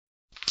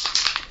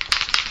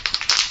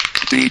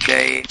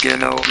DJ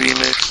Gino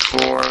Remix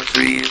 4,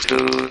 3,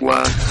 2,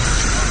 1.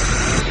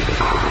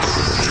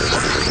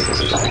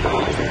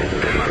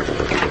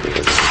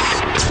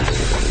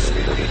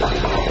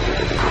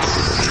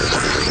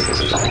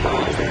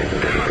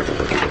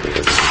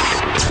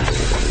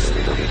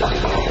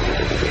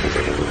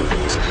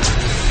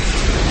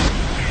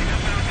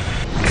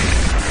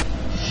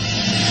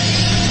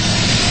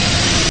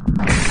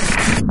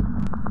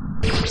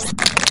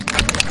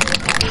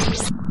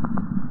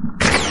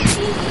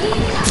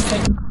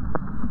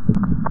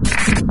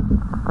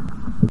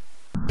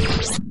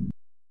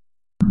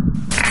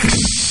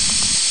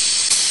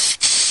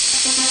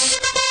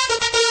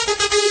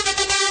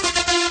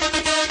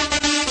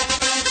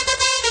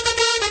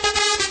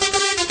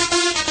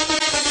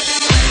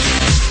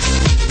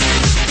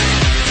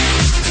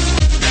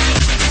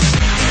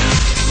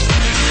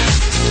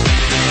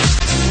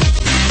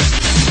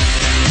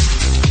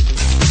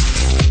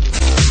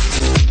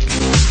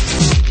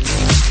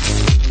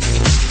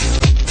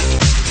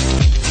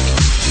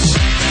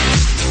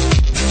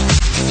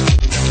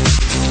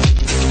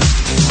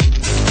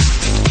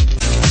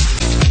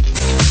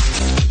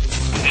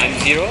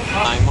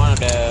 I'm one of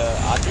the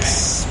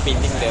artists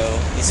painting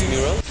this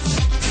mural.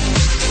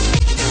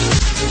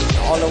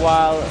 All the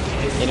while,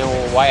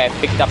 why I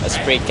picked up a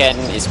spray can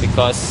is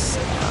because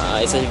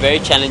it's a very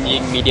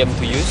challenging medium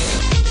to use.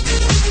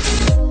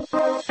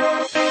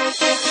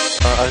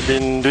 I've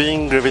been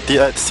doing graffiti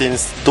art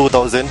since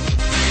 2000.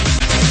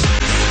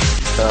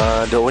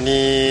 The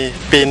only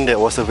paint that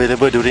was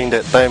available during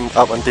that time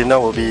up until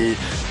now will be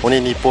only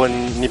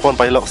Nippon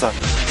Pylox.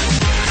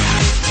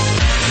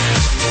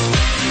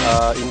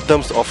 In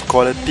terms of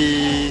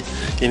quality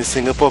in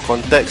Singapore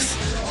context,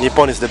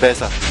 Nippon is the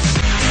best.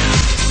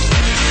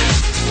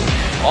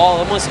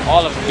 Almost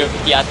all of the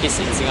graffiti artists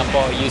in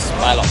Singapore use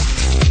Pylox.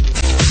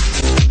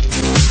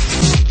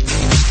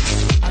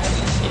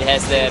 It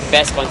has the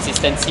best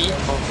consistency,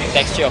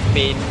 texture of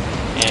paint,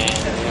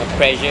 and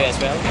pressure as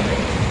well,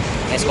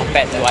 as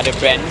compared to other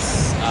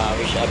brands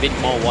which are a bit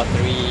more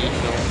watery,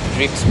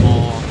 drips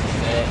more,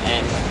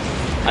 and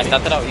I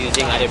started out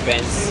using other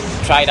brands,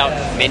 tried out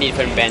many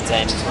different brands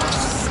and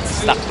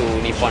stuck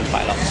to Nippon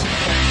Pylox.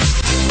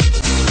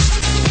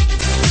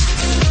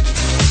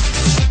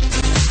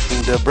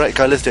 The bright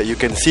colours that you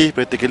can see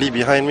practically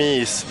behind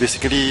me is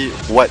basically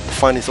what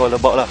fun is all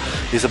about.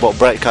 It's about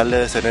bright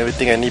colours and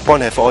everything, and Nippon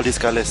have all these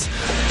colours.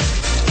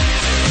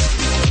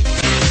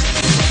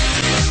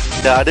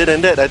 Other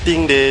than that, I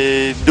think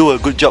they do a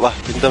good job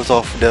in terms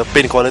of the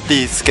paint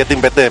quality. It's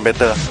getting better and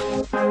better.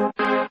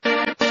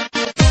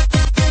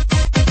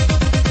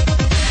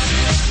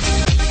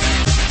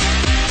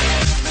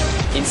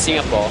 In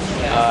Singapore,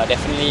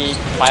 definitely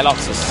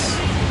Pylox is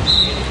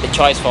the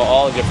choice for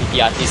all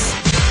graffiti artists.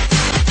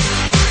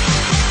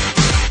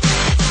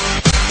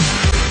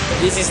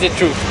 This is the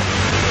truth.